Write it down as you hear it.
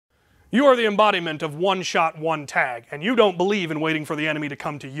You are the embodiment of one shot, one tag, and you don't believe in waiting for the enemy to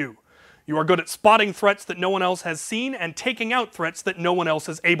come to you. You are good at spotting threats that no one else has seen and taking out threats that no one else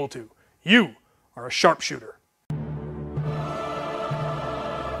is able to. You are a sharpshooter.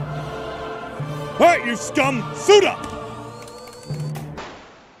 Alright, you scum, suit up!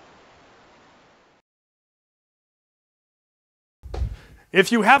 If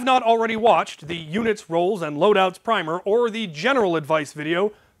you have not already watched the Units, Roles, and Loadouts Primer or the General Advice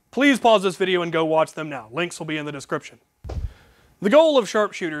video, please pause this video and go watch them now. Links will be in the description. The goal of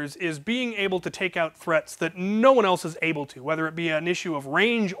sharpshooters is being able to take out threats that no one else is able to, whether it be an issue of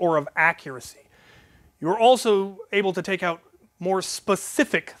range or of accuracy. You're also able to take out more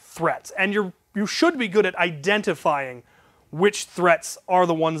specific threats, and you should be good at identifying which threats are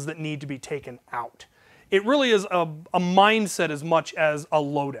the ones that need to be taken out. It really is a mindset as much as a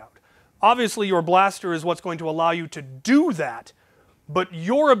loadout. Obviously, your blaster is what's going to allow you to do that, but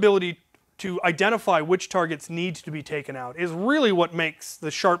your ability to identify which targets need to be taken out is really what makes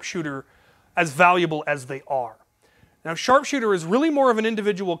the sharpshooter as valuable as they are. Now, sharpshooter is really more of an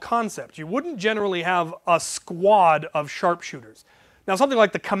individual concept. You wouldn't generally have a squad of sharpshooters. Now, something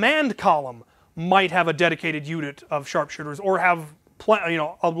like the command column might have a dedicated unit of sharpshooters or have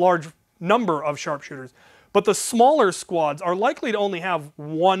a large number of sharpshooters, but the smaller squads are likely to only have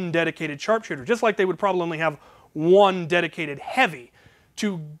one dedicated sharpshooter, just like they would probably only have one dedicated heavy,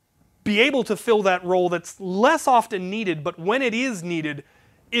 to be able to fill that role that's less often needed, but when it is needed,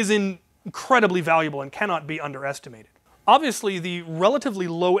 is incredibly valuable and cannot be underestimated. Obviously, the relatively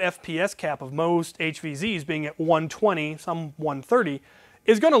low FPS cap of most HVZs, being at 120, some 130,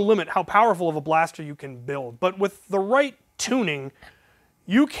 is going to limit how powerful of a blaster you can build, but with the right tuning,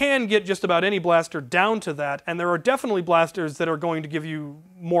 you can get just about any blaster down to that, and there are definitely blasters that are going to give you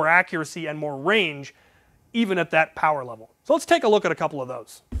more accuracy and more range, even at that power level. So let's take a look at a couple of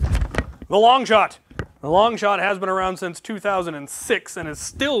those. The long shot. The long shot has been around since 2006 and is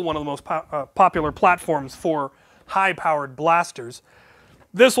still one of the most popular platforms for high-powered blasters.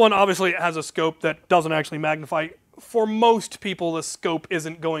 This one obviously has a scope that doesn't actually magnify. For most people, the scope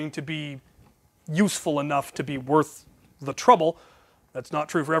isn't going to be useful enough to be worth the trouble. That's not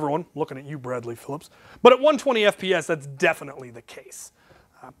true for everyone. Looking at you, Bradley Phillips. But at 120 FPS, that's definitely the case.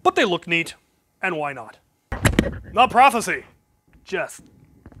 But they look neat, and why not? The Prophecy. Just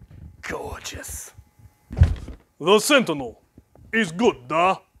gorgeous. The Sentinel is good,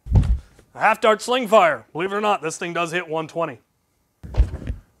 duh. A half-dart sling fire. Believe it or not, this thing does hit 120.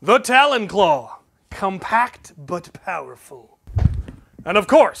 The Talon Claw. Compact but powerful. And of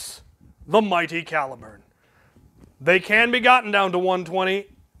course, the Mighty Caliburn. They can be gotten down to 120.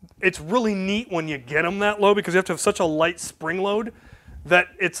 It's really neat when you get them that low because you have to have such a light spring load that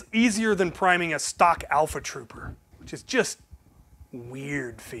it's easier than priming a stock Alpha Trooper, which is just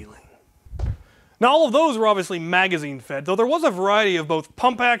weird feeling. Now, all of those were obviously magazine fed, though there was a variety of both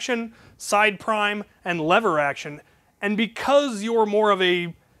pump action, side prime, and lever action, and because you're more of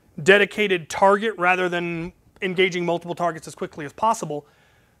a dedicated target rather than engaging multiple targets as quickly as possible,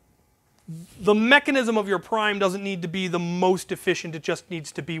 the mechanism of your prime doesn't need to be the most efficient, it just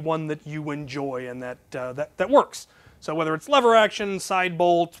needs to be one that you enjoy and that works. So whether it's lever action, side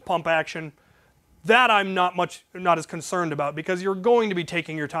bolt, pump action, that I'm not as concerned about because you're going to be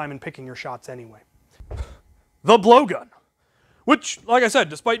taking your time and picking your shots anyway. The blowgun, which, like I said,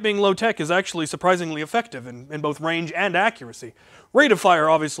 despite being low tech, is actually surprisingly effective in both range and accuracy. Rate of fire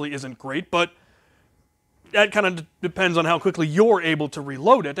obviously isn't great, but that kind of depends on how quickly you're able to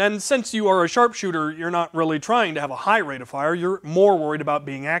reload it, and since you are a sharpshooter, you're not really trying to have a high rate of fire, you're more worried about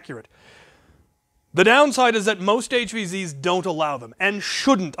being accurate. The downside is that most HVZs don't allow them, and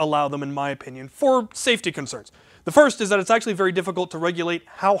shouldn't allow them in my opinion, for safety concerns. The first is that it's actually very difficult to regulate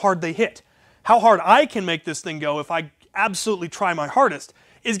how hard they hit. How hard I can make this thing go if I absolutely try my hardest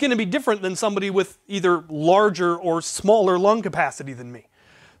is going to be different than somebody with either larger or smaller lung capacity than me.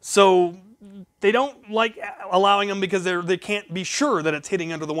 So they don't like allowing them because they can't be sure that it's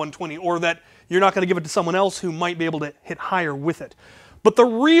hitting under the 120 or that you're not going to give it to someone else who might be able to hit higher with it. But the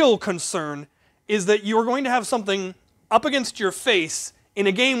real concern is that you're going to have something up against your face in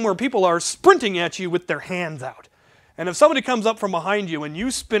a game where people are sprinting at you with their hands out. And if somebody comes up from behind you and you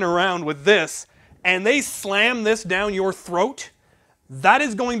spin around with this and they slam this down your throat, that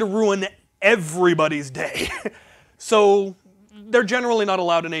is going to ruin everybody's day. So they're generally not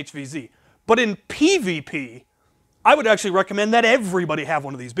allowed in HVZ. But in PvP, I would actually recommend that everybody have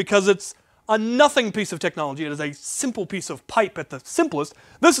one of these because it's a nothing piece of technology. It is a simple piece of pipe at the simplest.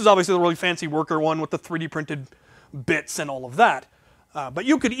 This is obviously the really fancy worker one with the 3D printed bits and all of that. But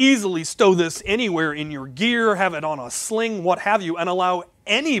you could easily stow this anywhere in your gear, have it on a sling, what have you, and allow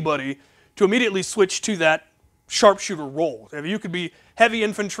anybody to immediately switch to that sharpshooter role. If you could be heavy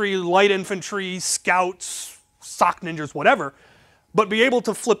infantry, light infantry, scouts, sock ninjas, whatever, but be able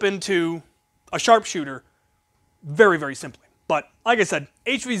to flip into a sharpshooter very, very simply. But like I said,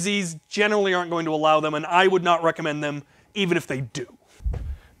 HVZs generally aren't going to allow them, and I would not recommend them even if they do.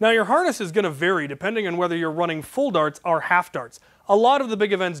 Now your harness is going to vary depending on whether you're running full darts or half darts. A lot of the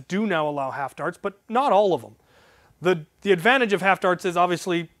big events do now allow half darts, but not all of them. The advantage of half darts is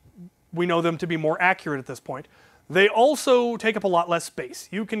obviously we know them to be more accurate at this point. They also take up a lot less space.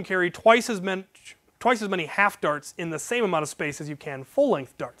 You can carry twice as many half darts in the same amount of space as you can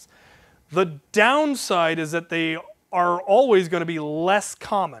full-length darts. The downside is that they are always going to be less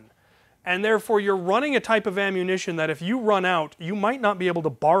common, and therefore you're running a type of ammunition that if you run out, you might not be able to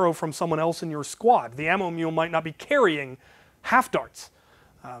borrow from someone else in your squad. The ammo mule might not be carrying half darts,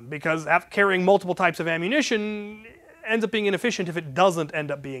 because carrying multiple types of ammunition ends up being inefficient if it doesn't end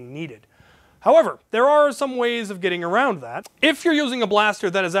up being needed. However, there are some ways of getting around that. If you're using a blaster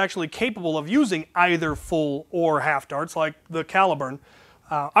that is actually capable of using either full or half darts, like the Caliburn,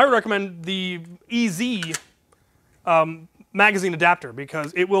 I would recommend the EZ magazine adapter,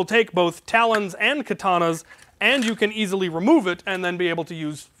 because it will take both talons and katanas, and you can easily remove it and then be able to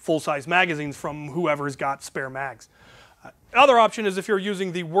use full-size magazines from whoever's got spare mags. Other option is if you're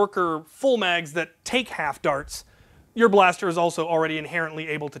using the worker full mags that take half darts, your blaster is also already inherently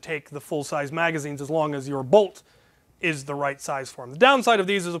able to take the full-size magazines as long as your bolt is the right size for them. The downside of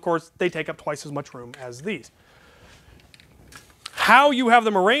these is, of course, they take up twice as much room as these. How you have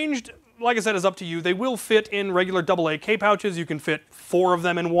them arranged, like I said, is up to you. They will fit in regular AA K pouches. You can fit 4 of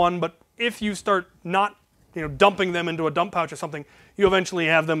them in one, but if you start not dumping them into a dump pouch or something, you eventually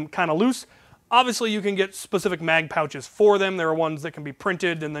have them kind of loose. Obviously, you can get specific mag pouches for them. There are ones that can be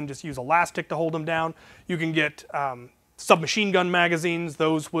printed and then just use elastic to hold them down. You can get submachine gun magazines.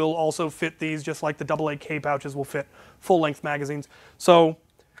 Those will also fit these, just like the AA K pouches will fit full-length magazines. So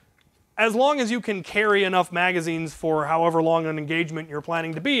as long as you can carry enough magazines for however long an engagement you're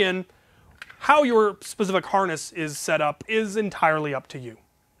planning to be in, how your specific harness is set up is entirely up to you.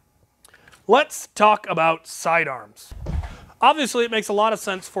 Let's talk about sidearms. Obviously, it makes a lot of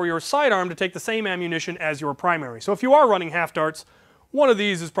sense for your sidearm to take the same ammunition as your primary. So if you are running half darts, one of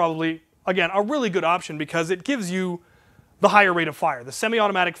these is probably, again, a really good option because it gives you the higher rate of fire, the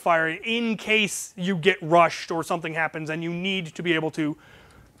semi-automatic fire, in case you get rushed or something happens and you need to be able to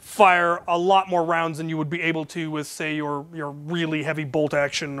fire a lot more rounds than you would be able to with, say, your really heavy bolt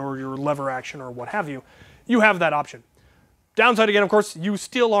action or your lever action or what have you. You have that option. Downside again, of course, you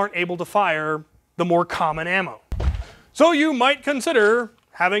still aren't able to fire the more common ammo. So you might consider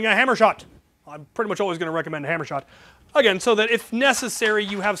having a hammer shot. I'm pretty much always going to recommend a hammer shot. Again, so that if necessary,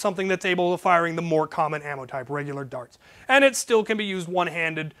 you have something that's able to firing the more common ammo type, regular darts. And it still can be used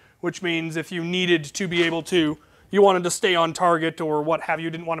one-handed, which means if you needed to be able to, you wanted to stay on target or what have you,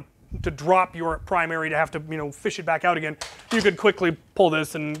 didn't want to drop your primary to have to, fish it back out again, you could quickly pull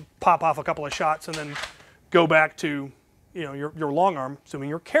this and pop off a couple of shots and then go back to, your long arm, assuming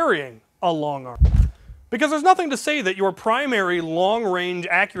you're carrying a long arm. Because there's nothing to say that your primary long-range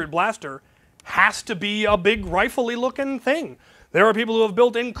accurate blaster has to be a big rifle-y looking thing. There are people who have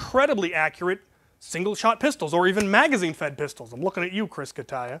built incredibly accurate single-shot pistols or even magazine-fed pistols. I'm looking at you, Chris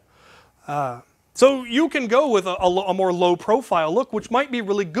Kataya. So you can go with a more low-profile look, which might be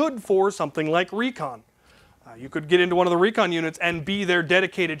really good for something like recon. You could get into one of the recon units and be their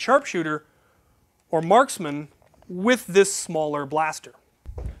dedicated sharpshooter or marksman with this smaller blaster.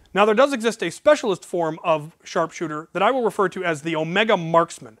 Now there does exist a specialist form of sharpshooter that I will refer to as the Omega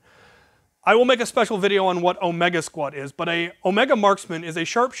Marksman. I will make a special video on what Omega Squad is, but a Omega Marksman is a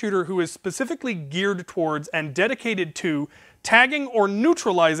sharpshooter who is specifically geared towards and dedicated to tagging or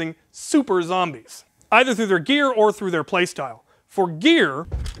neutralizing super zombies, either through their gear or through their playstyle. For gear,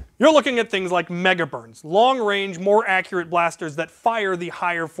 you're looking at things like Mega Burns, long-range, more accurate blasters that fire the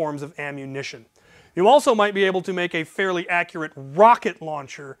higher forms of ammunition. You also might be able to make a fairly accurate rocket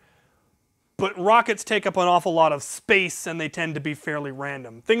launcher, but rockets take up an awful lot of space and they tend to be fairly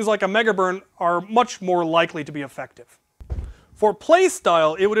random. Things like a Mega Burn are much more likely to be effective. For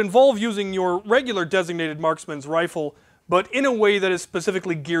playstyle, it would involve using your regular designated marksman's rifle, but in a way that is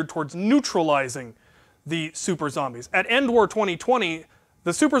specifically geared towards neutralizing the super zombies. At End War 2020,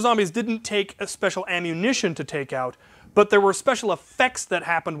 the super zombies didn't take a special ammunition to take out, but there were special effects that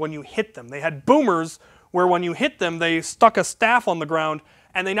happened when you hit them. They had boomers where when you hit them, they stuck a staff on the ground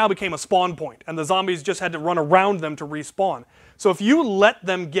and they now became a spawn point, and the zombies just had to run around them to respawn. So if you let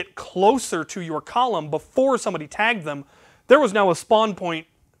them get closer to your column before somebody tagged them, there was now a spawn point,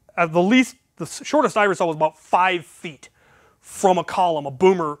 at the shortest I ever saw was about 5 feet from a column, a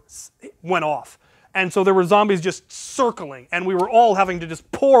boomer went off. And so there were zombies just circling, and we were all having to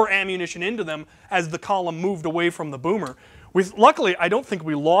just pour ammunition into them as the column moved away from the boomer. Luckily, I don't think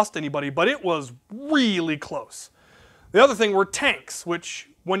we lost anybody, but it was really close. The other thing were tanks, which,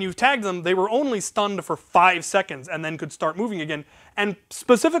 when you tagged them, they were only stunned for 5 seconds and then could start moving again, and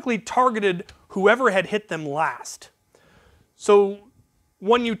specifically targeted whoever had hit them last. So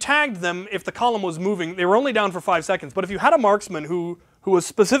when you tagged them, if the column was moving, they were only down for 5 seconds, but if you had a marksman who was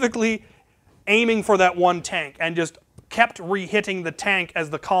specifically aiming for that one tank and just kept re-hitting the tank as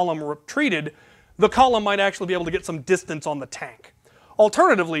the column retreated, the column might actually be able to get some distance on the tank.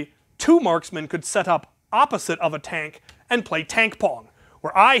 Alternatively, 2 marksmen could set up opposite of a tank and play tank pong,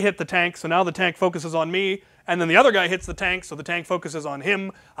 where I hit the tank, so now the tank focuses on me, and then the other guy hits the tank, so the tank focuses on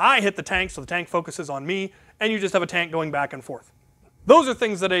him. I hit the tank, so the tank focuses on me, and you just have a tank going back and forth. Those are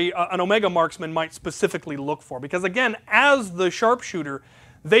things that an Omega marksman might specifically look for, because again, as the sharpshooter,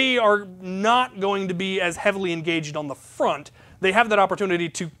 they are not going to be as heavily engaged on the front. They have that opportunity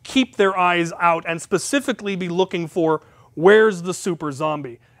to keep their eyes out and specifically be looking for where's the super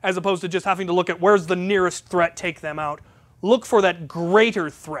zombie, as opposed to just having to look at where's the nearest threat, take them out. Look for that greater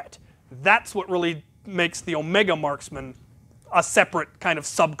threat. That's what really makes the Omega marksman a separate kind of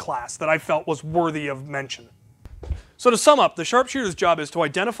subclass that I felt was worthy of mention. So to sum up, the sharpshooter's job is to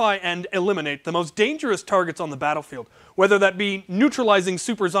identify and eliminate the most dangerous targets on the battlefield, whether that be neutralizing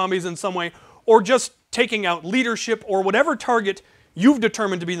super zombies in some way, or just taking out leadership, or whatever target you've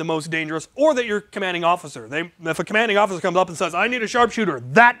determined to be the most dangerous, or that your commanding officer. If a commanding officer comes up and says, I need a sharpshooter,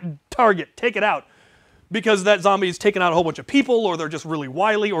 that target, take it out. Because that zombie's taken out a whole bunch of people, or they're just really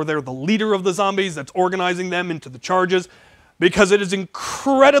wily, or they're the leader of the zombies that's organizing them into the charges. Because it is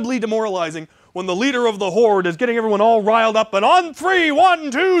incredibly demoralizing when the leader of the horde is getting everyone all riled up and on 3,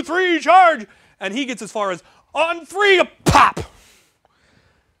 1, 2, 3, charge! And he gets as far as, on 3, pop!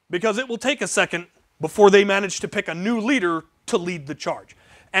 Because it will take a second before they manage to pick a new leader to lead the charge.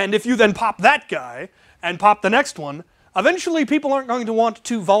 And if you then pop that guy, and pop the next one, eventually people aren't going to want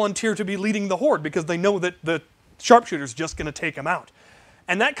to volunteer to be leading the horde because they know that the sharpshooter's just going to take them out.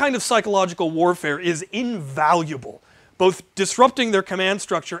 And that kind of psychological warfare is invaluable. Both disrupting their command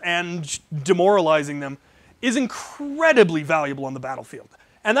structure and demoralizing them is incredibly valuable on the battlefield.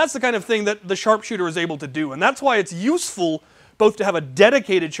 And that's the kind of thing that the sharpshooter is able to do. And that's why it's useful both to have a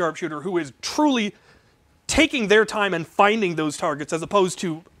dedicated sharpshooter who is truly taking their time and finding those targets as opposed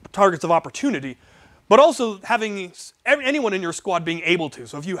to targets of opportunity, but also having anyone in your squad being able to.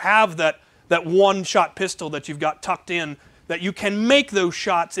 So if you have that one-shot pistol that you've got tucked in, that you can make those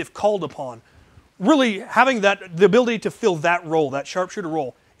shots if called upon. Really having the ability to fill that role, that sharpshooter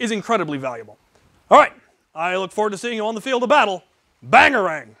role, is incredibly valuable. All right, I look forward to seeing you on the field of battle.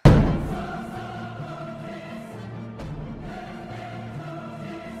 Bangarang!